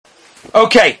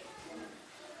Okay,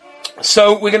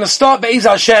 so we're going to start Be'ez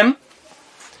Hashem,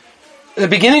 the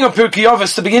beginning of Pirkei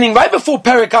Avos, the beginning right before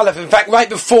Perek Aleph, in fact right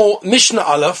before Mishnah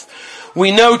Aleph.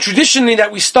 We know traditionally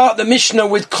that we start the Mishnah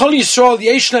with Kol Yisrael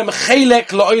Yesh Lehem Chelek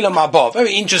La'olam Haba.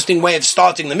 Very interesting way of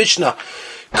starting the Mishnah.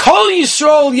 Kol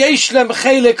Yisrael Yesh Lehem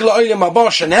Chelek La'olam Haba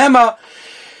Shenema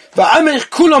Va'amech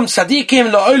Kulam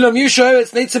Tzadikim La'olam Yisrael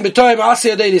Etz Neitzim B'toyim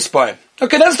Aseh Yadei Lispoyim.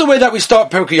 Okay, that's the way that we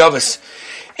start Pirkei Avos.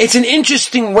 It's an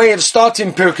interesting way of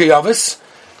starting Pirkei Avos.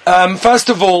 First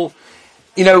of all,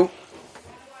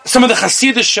 some of the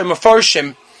Hasidish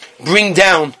Mefarshim bring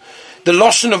down the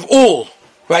Lashon of all,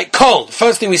 right? Kol. The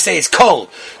first thing we say is Kol.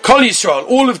 Kol Yisrael.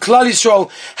 All of Klal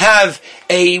Yisrael have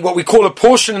what we call a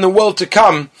portion in the world to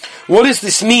come. What does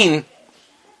this mean?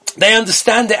 They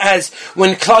understand it as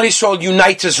when Klal Yisrael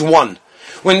unite as one.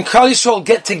 When Klal Yisrael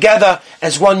get together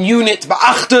as one unit,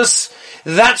 Ba'achdus,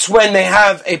 that's when they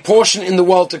have a portion in the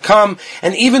world to come.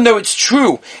 And even though it's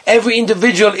true, every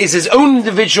individual is his own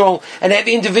individual, and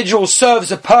every individual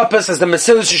serves a purpose, as the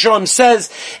Mesilas Yesharim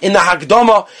says in the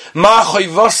Hagdama, Ma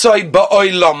choivasai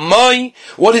ba'olamai.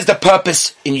 What is the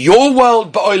purpose in your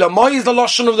world? Ba'olamai is the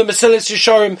Lashon of the Mesilas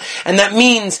Yesharim, and that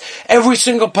means every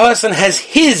single person has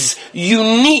his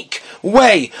unique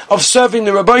way of serving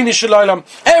the Rabbeinu Shalom.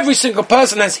 Every single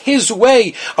person has his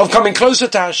way of coming closer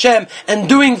to Hashem and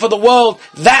doing for the world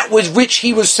that with which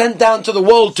he was sent down to the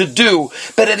world to do.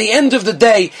 But at the end of the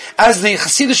day, as the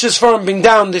Hasidic Forum bring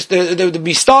down,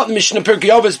 we start the Mishnah Pirkei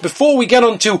Avos, before we get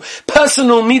on to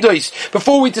personal midos,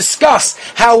 before we discuss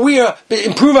how we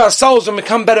improve ourselves and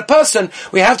become a better person,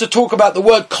 we have to talk about the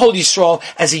word Kol Yisrael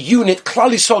as a unit. Klal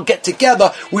Yisrael get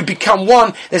together, we become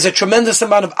one. There's a tremendous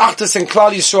amount of achdus in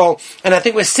Klal Yisrael. And I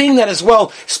think we're seeing that as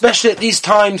well, especially at these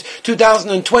times,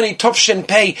 2020, Tovshin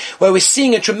Pei, where we're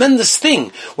seeing a tremendous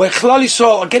thing, where Klal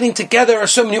Yisrael are getting together. There are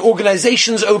so many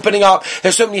organizations opening up.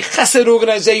 There's so many chesed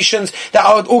organizations that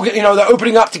are, they're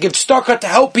opening up to give tzedakah, to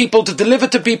help people, to deliver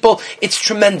to people. It's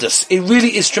tremendous. It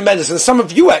really is tremendous. And some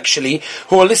of you actually,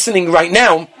 who are listening right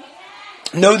now,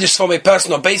 know this from a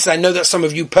personal basis. I know that some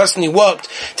of you personally worked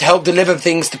to help deliver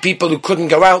things to people who couldn't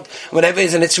go out, whatever it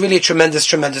is, and it's really a tremendous,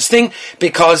 tremendous thing,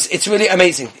 because it's really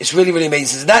amazing. It's really, really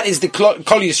amazing. So that is the Kol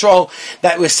Yisrael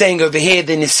that we're saying over here.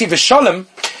 The Nesiv Shalom,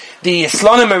 the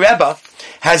Slonim Rebbe,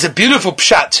 has a beautiful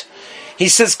pshat. He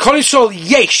says, Kol Yisrael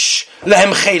yesh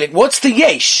lehem chelek. What's the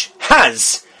yesh?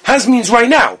 Has. Has means right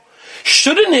now.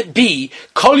 Shouldn't it be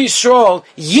Kol Yisrael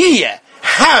yeh?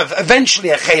 Have eventually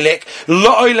a chelek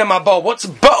la'olam haba. What's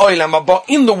ba'olam haba?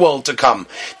 In the world to come,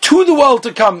 to the world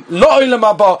to come, la'olam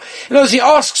haba. He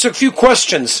asks a few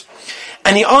questions,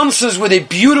 and he answers with a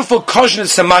beautiful Kozhnat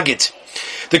Samagit.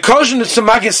 The Kozhnat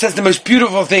Samagit says the most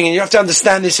beautiful thing, and you have to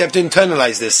understand this. You have to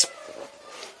internalize this.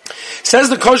 Says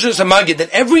the Kozhnat Samagit that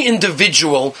every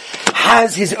individual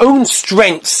has his own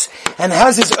strengths and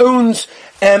has his own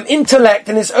intellect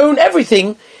and his own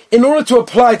everything in order to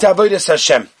apply to Avodas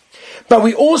Hashem. But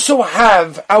we also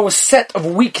have our set of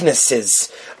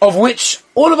weaknesses, of which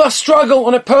all of us struggle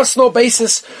on a personal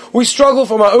basis. We struggle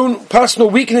from our own personal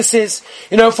weaknesses.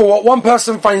 For what one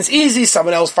person finds easy,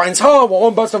 someone else finds hard. What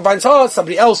one person finds hard,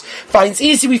 somebody else finds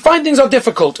easy. We find things are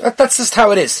difficult. That's just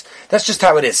how it is. That's just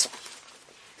how it is.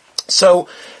 So,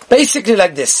 basically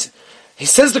like this. He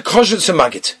says the Kozhnat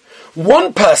Samagit.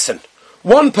 One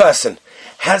person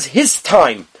has his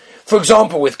time. For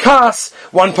example, with Kas,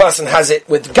 one person has it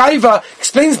with Gaiva.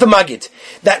 Explains the Magid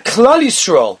that Klal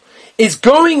Yisrael is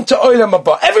going to Olam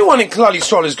Haba. Everyone in Klal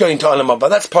Yisrael is going to Olam Haba.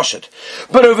 That's Poshet.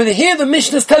 But over here, the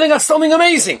Mishnah is telling us something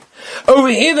amazing. Over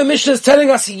here, the Mishnah is telling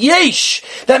us Yesh.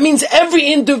 That means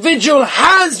every individual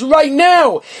has right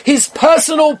now his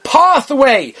personal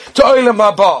pathway to Olam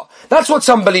Haba. That's what's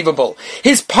unbelievable.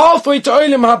 His pathway to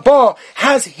Olam Haba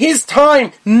has his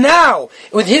time now,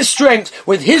 with his strength,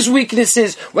 with his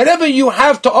weaknesses, whatever you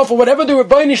have to offer, whatever the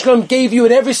Rabbeinu Shalom gave you,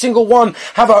 and every single one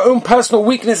have our own personal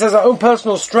weaknesses, our own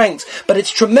personal strengths. But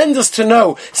it's tremendous to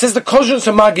know, says the Kozhnat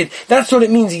Samagid, that's what it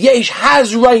means. Yesh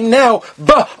has right now,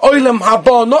 ba Olam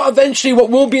Haba, not eventually what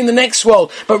will be in the next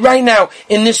world, but right now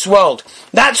in this world.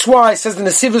 That's why, says the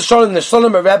Nesiv Shalom, the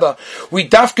Slonim Rebbe, we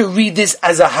dafka read this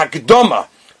as a Hakdama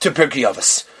to Pirkei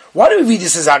Avos. Why do we read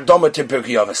this as Akdama to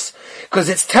Pirkei Avos? Because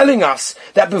it's telling us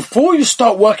that before you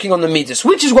start working on the midas,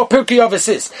 which is what Pirkei Avos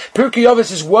is. Pirkei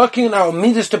Avos is working on our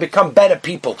midas to become better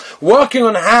people. Working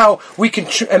on how we can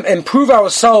improve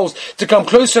ourselves to come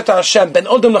closer to Hashem. Ben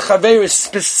Odom L'Chaver is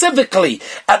specifically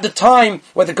at the time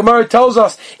where the Gemara tells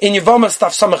us in Yevamos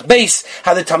Taf Samach Beis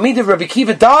how the Talmid of Rabbi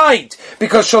Kiva died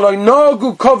because Shaloi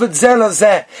Nogu Kovet Zeh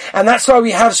Lazeh. And that's why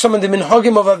we have some of the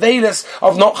minhagim of Avelis,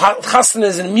 of not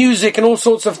chasanas and music and all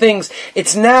sorts of things.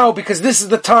 It's now, because this is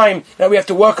the time that we have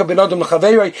to work on Ben Adam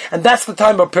L'Chaverei, and that's the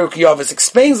time of Pirkei Avos.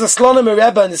 Explains the Slonim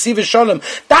Rebbe and the Siva Shalom.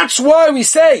 That's why we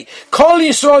say, Kol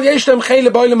Yisrael Yesh Lehem Chei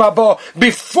B'Olam Haba,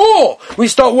 before we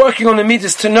start working on the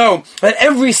midas, to know that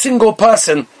every single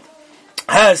person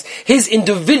has his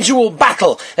individual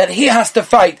battle that he has to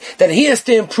fight, that he has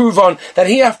to improve on, that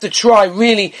he has to try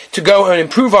really to go and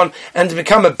improve on and to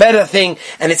become a better thing.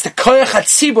 And it's the Koyach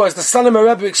HaTzibur, as the Slonim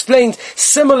Rebbe explained,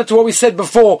 similar to what we said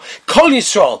before, Kol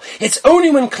Yisrael. It's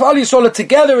only when Klal Yisrael are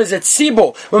together as a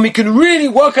tzibur, when we can really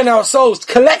work on ourselves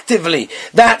collectively,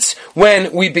 that's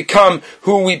when we become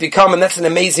who we become, and that's an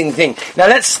amazing thing. Now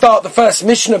let's start the first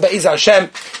Mishnah, Be'ez Hashem,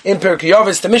 in Pirkei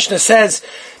Avos. The Mishnah says,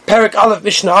 Perek Aleph,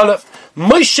 Mishnah Aleph,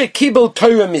 Moshe kibel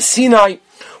Torah misinai,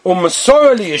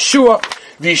 u'masora liyeshua,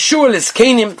 v'yeshua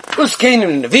l'zkenim,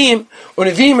 u'zkenim l'neviim,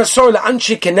 u'neviim masora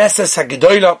l'anshi knesses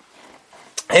ha'gedola.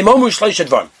 Heimomu shlosh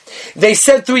dvarim. They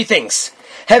said three things.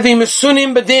 Hevi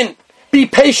misunim bedin. Be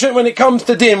patient when it comes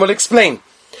to din. We'll explain.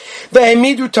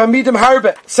 Ve'emidu tamidim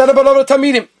harbe. Set up a lot of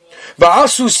tamidim.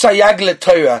 Va'asu sayag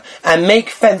le-Torah, and make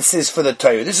fences for the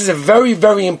Torah. This is a very,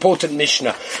 very important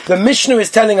Mishnah. The Mishnah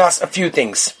is telling us a few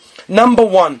things. Number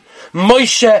one,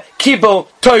 Moshe kibel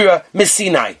Torah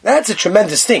misinai. That's a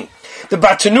tremendous thing. The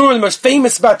Batanura, the most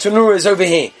famous Batanura, is over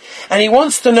here. And he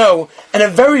wants to know, and a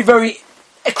very, very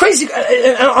crazy,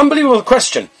 unbelievable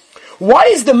question. Why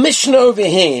is the Mishnah over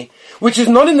here, which is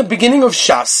not in the beginning of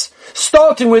Shas,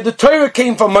 starting with the Torah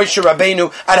came from Moshe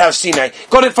Rabbeinu at Har Sinai,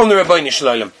 got it from the Rabbeinu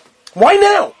Shalom? Why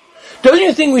now? Don't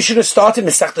you think we should have started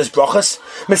Masechtas Brachos?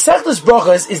 Masechtas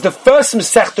Brachos is the first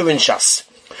Masechta in Shas.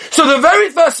 So the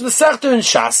very first Masechta in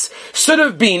Shas should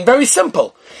have been very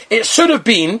simple. It should have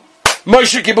been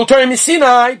Moshe Kibul Torah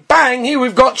Misinai. Bang! Here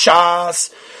we've got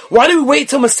Shas. Why do we wait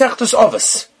till Masechtas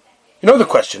Avos? You know the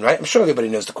question, right? I'm sure everybody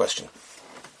knows the question.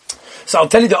 So I'll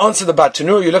tell you the answer to the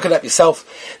Batanur. You look at that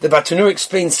yourself. The Batanur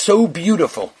explains so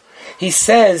beautiful. He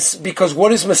says, because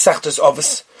what is Masechtas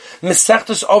Avos?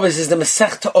 Masechtas Avos is the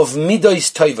Masechta of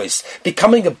Midos Tovos,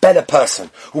 becoming a better person,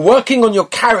 working on your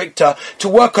character, to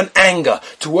work on anger,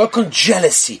 to work on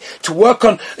jealousy, to work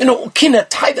on, kinna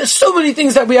type. There's so many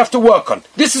things that we have to work on.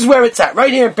 This is where it's at,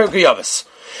 right here in Pirkei Avos.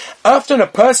 Often a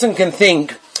person can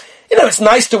think, it's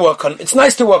nice to work on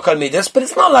Midas, but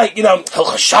it's not like,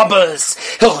 Hilchos Shabbos,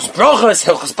 Hilchos Brachos,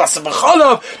 Hilchos Basar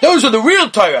B'Chalav. Those are the real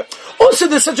Torah. Also,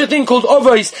 there's such a thing called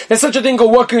Avos, there's such a thing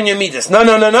called working on your Midas.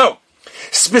 No.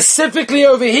 Specifically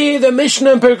over here, the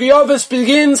Mishnah in Pirkei Avos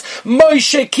begins,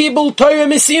 Moshe kibul Torah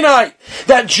misinai.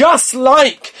 That just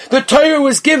like the Torah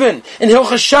was given in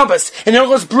Hilchos Shabbos, in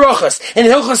Hilchos Brachos, in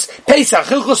Hilchos Pesach,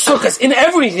 Hilchos Sukkos, in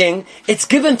everything, it's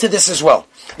given to this as well.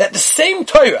 That the same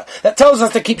Torah that tells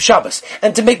us to keep Shabbos,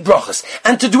 and to make Brachos,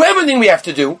 and to do everything we have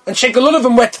to do, and shake a lot of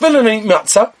them wet tefillin and eat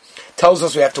matzah, tells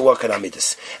us we have to work on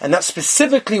Amidus. And that's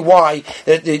specifically why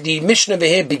the Mishnah over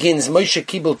here begins Moshe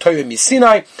Kibul Torah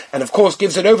Misinai, and of course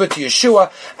gives it over to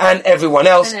Yeshua and everyone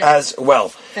else as well.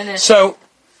 Finish. So,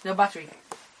 no battery.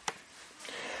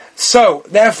 So,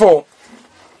 therefore,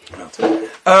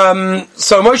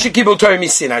 so Moshe Kibul Torah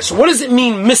Misinai. So what does it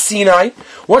mean, Misinai?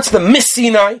 What's the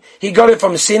Misinai? He got it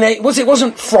from Sinai. It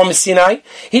wasn't from Sinai.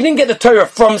 He didn't get the Torah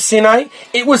from Sinai.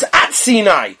 It was at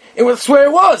Sinai. It was where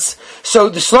it was. So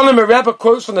the Slonim Rebbe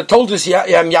quotes from the Toldos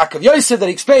Yaakov Yosef that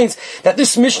explains that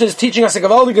this Mishnah is teaching us a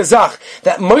Gavaldige Zach,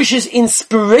 that Moshe's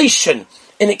inspiration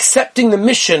in accepting the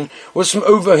mission was from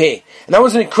over here. And that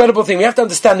was an incredible thing. We have to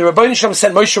understand the Rabbeinu Shalom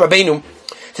sent Moshe Rabbeinu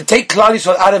to take Klal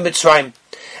Yisrael out of Mitzrayim.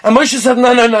 And Moshe said,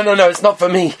 no, it's not for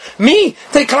me. Me?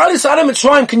 Take Klal Yisrael out of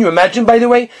Mitzrayim. Can you imagine, by the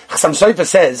way? Chassam Sofer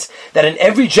says that in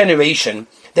every generation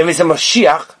there is a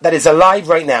Mashiach that is alive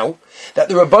right now, that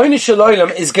the Rabbeinu Shalom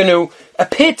is going to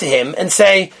appear to him and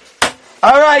say,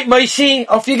 all right, Moshe,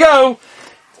 off you go.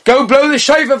 Go blow the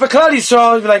shofar for Klal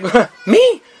Yisrael. You'll be like,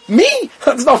 me?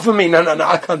 That's not for me. No,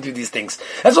 I can't do these things.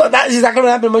 That is exactly what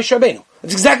happened to Moshe Rabbeinu.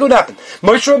 That's exactly what happened.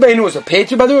 Moshe Rabbeinu was appeared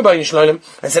to by the Rabbeinu Shalom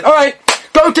and said, all right,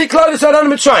 go take Klal Yisrael out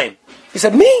of Mitzrayim. He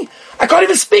said, me? I can't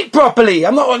even speak properly.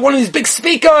 I'm not like one of these big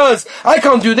speakers. I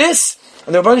can't do this.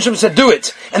 And the Rabbeinu Shalom said, do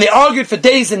it. And they argued for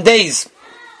days and days.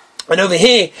 And over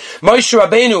here, Moshe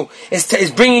Rabbeinu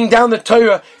is bringing down the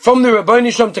Torah from the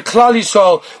Rabbeinu Shalom to Klal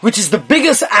Yisrael, which is the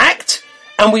biggest act,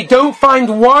 and we don't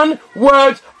find one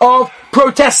word of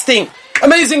protesting.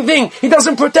 Amazing thing. He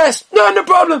doesn't protest. No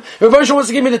problem. If Rabbeinu Shalom wants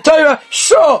to give me the Torah,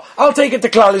 sure, I'll take it to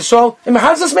Klal Yisrael. And how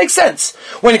does this make sense?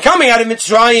 When coming out of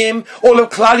Mitzrayim, all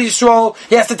of Klal Yisrael,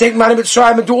 he has to take him out of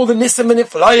Mitzrayim and do all the Nisim and the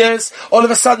flyers. All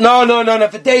of a sudden, no.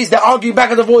 For days they're arguing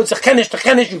back and forth.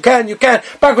 Chenish, you can.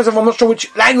 Backwards and I'm not sure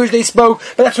which language they spoke,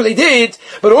 but that's what they did.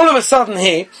 But all of a sudden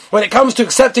here, when it comes to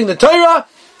accepting the Torah,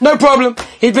 No problem.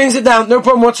 He brings it down. No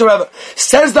problem whatsoever.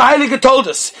 Says the Heilige told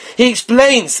us. He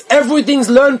explains everything's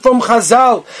learned from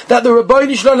Chazal, that the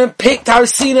Rabbeinu Shalom picked Har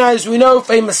Sinai, as we know,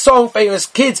 famous song, famous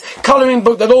kids coloring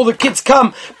book, that all the kids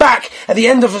come back at the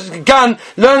end of Gan,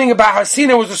 learning about Har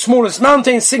Sinai was the smallest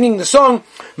mountain, singing the song.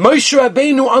 Moshe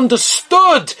Rabbeinu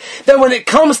understood that when it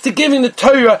comes to giving the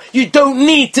Torah, you don't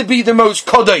need to be the most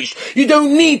Kodesh. You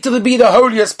don't need to be the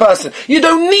holiest person. You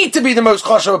don't need to be the most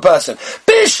choshev person.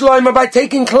 Bishloima, by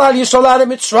taking Klal Yisrael out of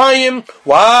Mitzrayim.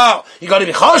 Wow, you got to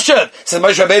be choshev. Says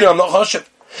Moshe Rabbeinu, I'm not choshev.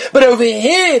 But over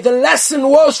here, the lesson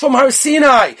was from Har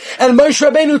Sinai, and Moshe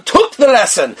Rabbeinu took the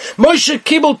lesson. Moshe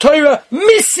Kibbel Torah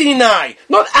mis-Sinai,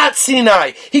 not at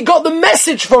Sinai. He got the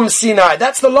message from Sinai.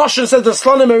 That's the Lashon, says the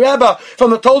Slonim Rebbe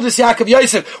from the Toldos Yaakov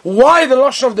Yosef. Why the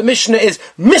Lashon of the Mishnah is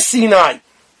mis-Sinai.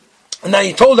 And now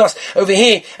he told us over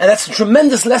here, and that's a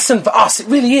tremendous lesson for us. It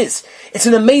really is. It's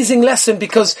an amazing lesson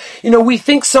because, we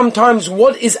think sometimes,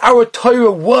 what is our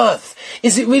Torah worth?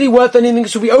 Is it really worth anything?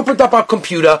 So we opened up our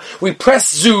computer, we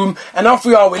press Zoom, and off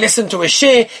we are. We listen to a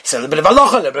shir, it's a little bit of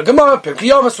halacha, a little bit of Gemara,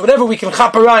 Pirkei Avos, whatever we can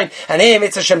chap around, and here,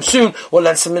 it's Hashem soon, we'll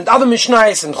learn some other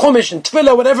Mishnayos, and Chumash, and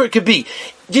Tefillah, whatever it could be.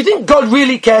 Do you think God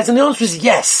really cares? And the answer is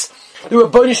yes. The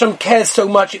Rebbeinu Shalom cares so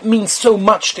much, it means so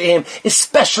much to him,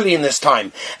 especially in this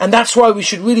time. And that's why we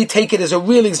should really take it as a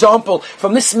real example.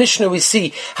 From this Mishnah we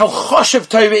see how choshev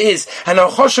Torah is, and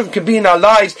how choshev can be in our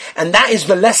lives, and that is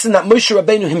the lesson that Moshe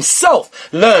Rabbeinu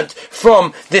himself learned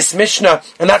from this Mishnah,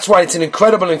 and that's why it's an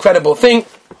incredible, incredible thing.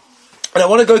 And I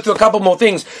want to go through a couple more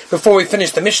things before we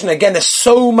finish the mission. Again, there's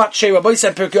so much here. Rabbi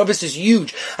said Pirkei Avos is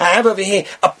huge. I have over here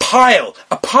a pile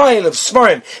of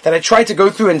Svarim that I try to go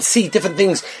through and see different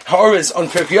things, horrors on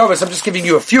Pirkei Avos. I'm just giving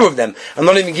you a few of them. I'm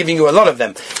not even giving you a lot of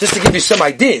them, just to give you some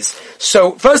ideas.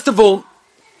 So, first of all,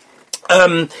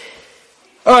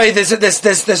 there's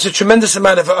a tremendous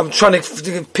amount of, I'm trying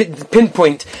to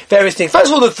pinpoint various things. First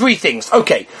of all, the three things.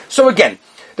 Okay, so again,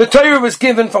 the Torah was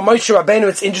given from Moshe Rabbeinu.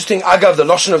 It's interesting, agav, the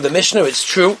Lashon of the Mishnah, it's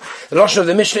true. The Lashon of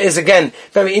the Mishnah is, again,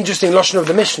 very interesting Lashon of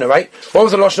the Mishnah, right? What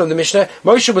was the Lashon of the Mishnah?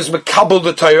 Moshe was Makabel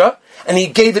the Torah, and he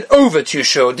gave it over to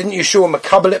Yeshua. Didn't Yeshua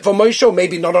Makabel it for Moshe? Or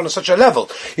maybe not on such a level.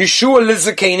 Yeshua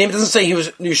Lizakenim, it doesn't say he was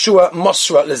Yeshua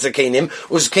Mosra Lizakenim,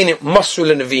 or Zakenim Mosra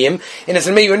L'Neviim. And it's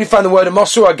maybe you only find the word of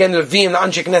Mosra, again, L'Neviim, the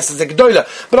Anshe Knesset, the Gedolah.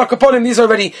 But Akaponim, these are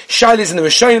already Shailis in the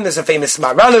Rishonim. There's a famous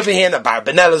Maral over here, and the Bar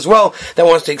Benel as well, that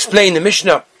wants to explain the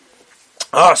Mishnah.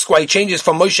 Ask why he changes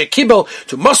from Moshe Kibbel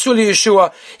to Moshe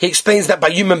Yeshua. He explains that by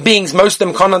human beings, most of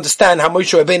them can't understand how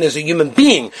Moshe Rabbeinu as a human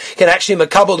being can actually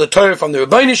makabel the Torah from the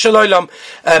Rabbeinu Shalom,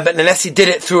 but unless he did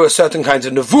it through a certain kind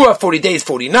of nevuah, 40 days,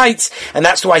 40 nights, and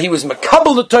that's why he was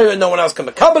makabel the Torah, and no one else can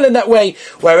makabel in that way,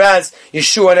 whereas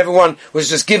Yeshua and everyone was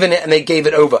just given it and they gave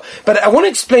it over. But I want to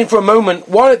explain for a moment,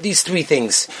 what are these three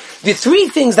things? The three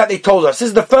things that they told us. This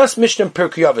is the first Mishnah in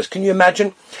Pirkei Avos. Can you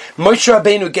imagine? Moshe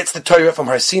Rabbeinu gets the Torah from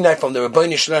Har Sinai, from the Rabbeinu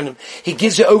Shalom. He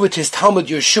gives it over to his Talmud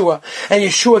Yeshua, and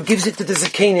Yeshua gives it to the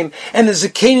Zakenim, and the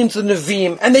Zakenim to the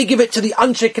Nevi'im, and they give it to the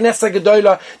Anshe Knesset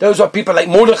Gedolah. Those are people like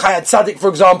Mordechai Tzaddik, for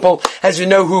example, as we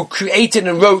know, who created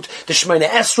and wrote the Shemona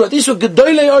Esra. These were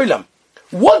Gedolei Olam.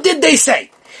 What did they say?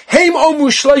 Heim omu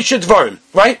shloisha dvarim,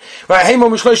 right? Heim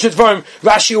omu shloisha dvarim,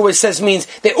 Rashi always says means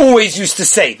they always used to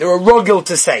say. They were rogil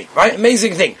to say, right?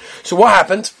 Amazing thing. So what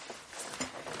happened?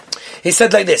 He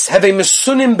said like this, have a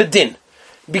mesunim bedin.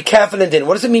 Be careful in din.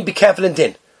 What does it mean, be careful in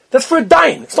din? That's for a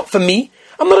dayan. It's not for me.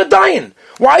 I'm not a dayan.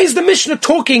 Why is the Mishnah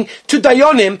talking to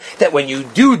dayanim that when you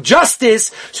do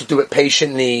justice, so do it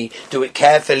patiently, do it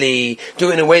carefully, do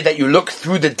it in a way that you look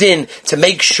through the din to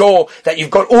make sure that you've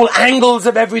got all angles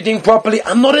of everything properly.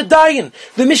 I'm not a dayan.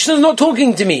 The Mishnah is not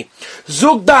talking to me.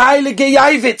 Zug da heilige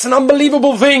Yavit. It's an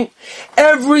unbelievable thing.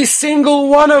 Every single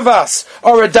one of us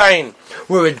are a dayan.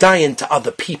 We're a dayan to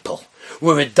other people.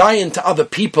 We're a dayan to other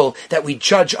people, that we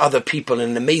judge other people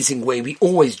in an amazing way. We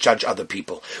always judge other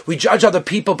people. We judge other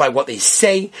people by what they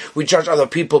say. We judge other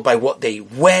people by what they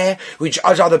wear. We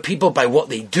judge other people by what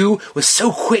they do. We're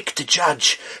so quick to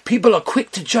judge. People are quick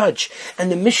to judge.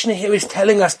 And the Mishnah here is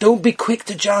telling us, don't be quick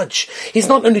to judge. He's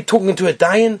not only talking to a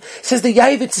dayan. Says the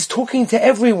Yavitz is talking to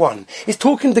everyone. He's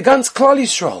talking to Gans Klal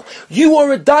Yisrael. You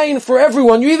are a dayan for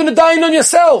everyone. You're even a dayan on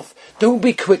yourself. Don't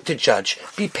be quick to judge.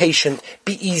 Be patient.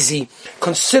 Be easy.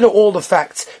 Consider all the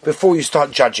facts before you start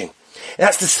judging. And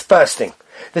that's the first thing.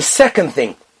 The second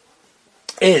thing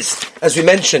is, as we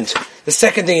mentioned,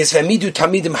 V'midu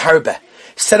tamidim harbe.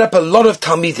 set up a lot of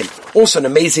Talmidim. Also an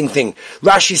amazing thing.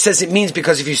 Rashi says it means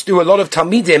because if you do a lot of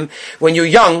Talmidim when you're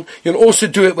young, you'll also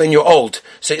do it when you're old.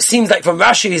 So it seems like from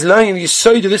Rashi, he's learning you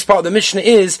so to this part of the Mishnah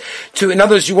is to, in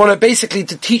others, you want to basically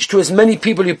to teach to as many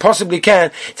people you possibly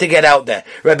can to get out there.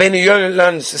 Rabbeinu Yonah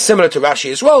learns similar to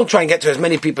Rashi as well, try and get to as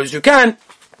many people as you can.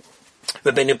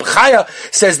 Rabbeinu Bechaya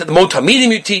says that the more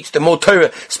Talmidim you teach, the more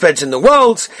Torah spreads in the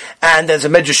world. And there's a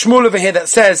Medrash Shmuel over here that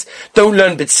says, don't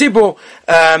learn B'tzibur,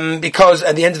 because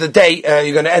at the end of the day,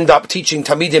 you're going to end up teaching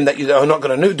Talmidim that you are not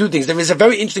going to do things. There is a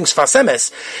very interesting Sfas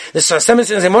Emes. The Sfas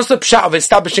Emes is a most of the pshat of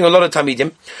establishing a lot of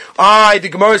Talmidim. The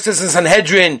Gemara says in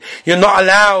Sanhedrin, you're not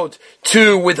allowed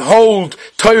to withhold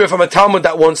Torah from a Talmud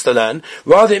that wants to learn.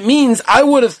 Rather, it means, I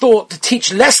would have thought, to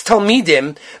teach less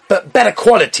Talmidim, but better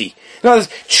quality. In other words,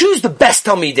 choose the best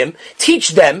Talmidim, teach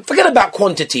them, forget about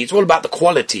quantity, it's all about the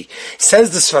quality. Says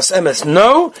the Sfas Emes,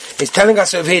 no, he's telling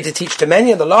us over here to teach to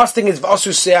many, and the last thing is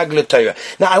V'asu Se'ag l'Torah.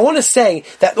 Now I want to say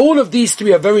that all of these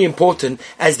three are very important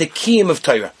as the kiyum of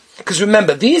Torah. Because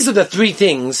remember, these are the three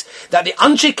things that the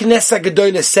Anshe Knesset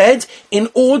Gedolah said in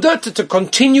order to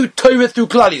continue Torah through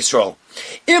Klal Yisrael.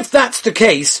 If that's the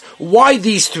case, why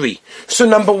these three? So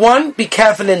number one, be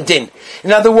careful in din.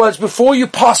 In other words, before you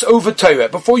pass over Torah,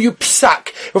 before you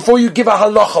psak, before you give a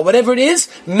halacha, whatever it is,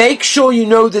 make sure you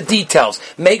know the details.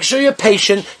 Make sure you're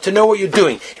patient to know what you're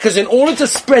doing. Because in order to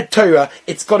spread Torah,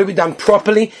 it's got to be done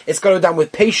properly, it's got to be done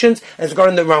with patience, and it's got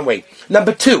to be done the wrong way.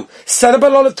 Number two, set up a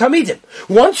lot of Talmidim.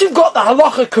 Once you've got the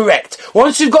halacha correct,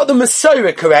 once you've got the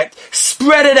Masorah correct,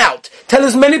 spread it out. Tell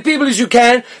as many people as you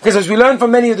can, because as we learned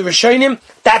from many of the Rishonim,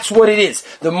 that's what it is.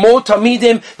 The more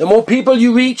Talmidim, the more people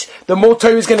you reach, the more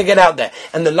Torah is going to get out there.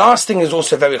 And the last thing is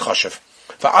also very chashuv.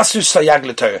 V'asu sayag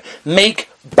l'Torah. Make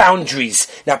boundaries.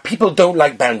 Now, people don't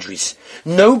like boundaries.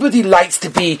 Nobody likes to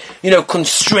be,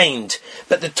 constrained.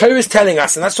 But the Torah is telling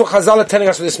us, and that's what Chazal are telling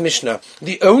us with this Mishnah,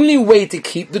 the only way to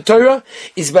keep the Torah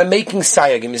is by making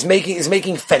sayagim, is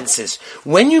making fences.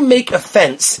 When you make a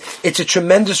fence, it's a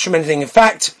tremendous thing. In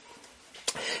fact,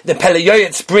 the Pele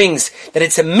Yoetz brings that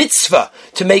it's a mitzvah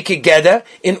to make a geder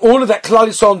in order that Klal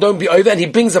Yisrael don't be over, and he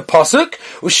brings a pasuk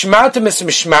u'shmarta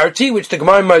mishmarti, which the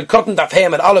Gemara in Moed Katan Daf Hey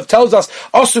Amud Aleph tells us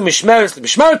asu mishmeres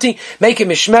mishmarti, make a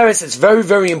mishmeres. It's very,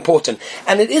 very important,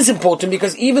 and it is important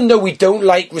because even though we don't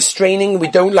like restraining, we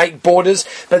don't like borders,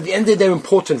 but at the end of the day they're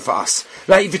important for us.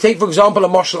 Like if you take for example a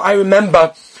marshal, I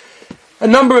remember a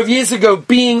number of years ago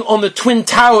being on the Twin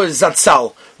Towers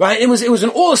Zatzal. Right, it was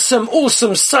an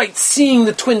awesome sight, seeing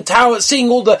the Twin Towers, seeing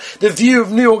all the view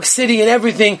of New York City and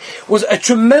everything was a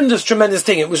tremendous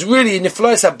thing. It was really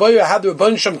Nifloes HaBoya, how the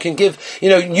Rebbeinu Shalom can give,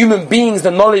 human beings the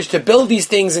knowledge to build these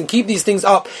things and keep these things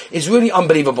up is really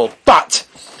unbelievable. But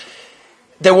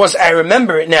I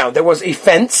remember it now, there was a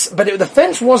fence, but the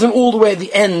fence wasn't all the way at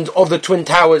the end of the Twin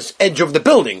Towers edge of the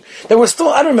building. There was still,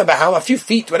 I don't remember how, a few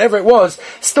feet, whatever it was,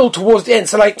 still towards the end.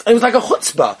 So it was like a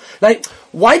chutzpah.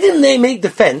 Why didn't they make the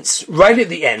fence right at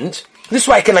the end? This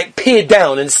way I can peer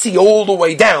down and see all the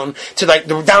way down to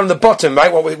down the bottom,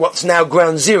 right? What's now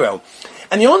ground zero.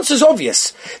 And the answer is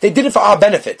obvious. They did it for our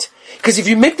benefit. Because if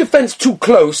you make the fence too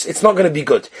close, it's not going to be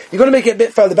good. You've got to make it a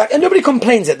bit further back. And nobody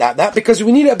complains at that because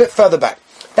we need it a bit further back.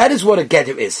 That is what a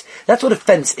geder is. That's what a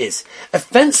fence is. A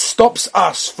fence stops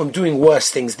us from doing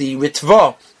worse things. The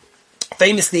Ritva,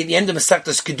 famously at the end of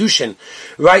Masechtas Kedushin,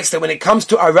 writes that when it comes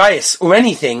to arayis or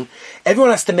anything,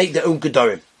 everyone has to make their own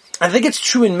gedarim. And I think it's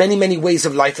true in many, many ways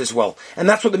of life as well. And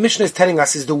that's what the Mishnah is telling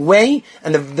us is the way,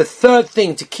 and the third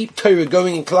thing to keep Torah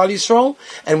going in Klal Yisrael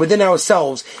and within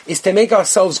ourselves is to make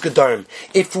ourselves gedarim.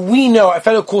 If we know, a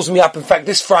fellow calls me up, in fact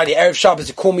this Friday, Erev Shabbos,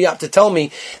 he called me up to tell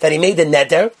me that he made a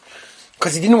neder,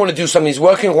 because he didn't want to do something. He's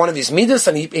working on one of his midas,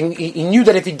 and he knew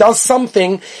that if he does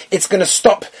something, it's going to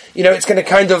stop, it's going to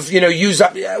kind of, use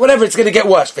up, whatever, it's going to get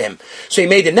worse for him. So he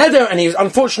made a neder, and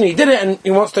unfortunately he did it, and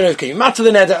he wants to know, can you matter the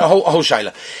neder, a whole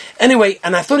shaila. Anyway,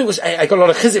 and I thought I got a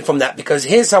lot of chizit from that, because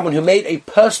here's someone who made a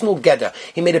personal geder.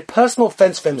 He made a personal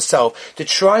fence for himself to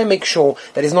try and make sure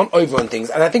that he's not over on things.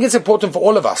 And I think it's important for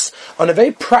all of us. On a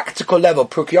very practical level,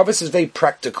 Pirkei Avos See is very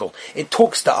practical. It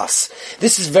talks to us.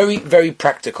 This is very, very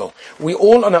practical. We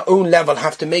all on our own level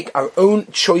have to make our own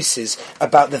choices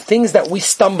about the things that we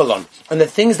stumble on and the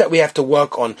things that we have to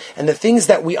work on and the things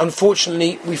that we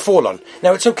fall on.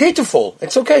 Now it's okay to fall.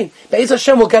 It's okay. Be'ez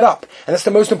Hashem will get up. And that's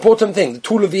the most important thing. The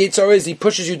tool of the Yitzhar is he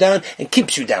pushes you down and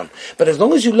keeps you down. But as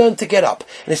long as you learn to get up,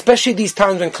 and especially these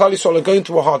times when Klal Yisrael are going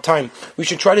through a hard time, we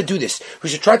should try to do this. We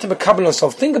should try to makabel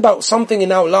ourselves. Think about something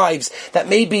in our lives that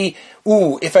maybe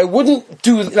if I wouldn't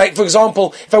do, like for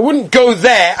example, if I wouldn't go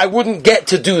there, I wouldn't get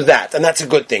to do that, and that's a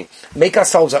good thing. Make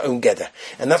ourselves our own Geder.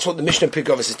 And that's what the Mishnah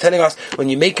Pirkei Avos is telling us. When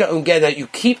you make your own Geder, you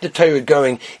keep the Torah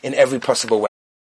going in every possible way.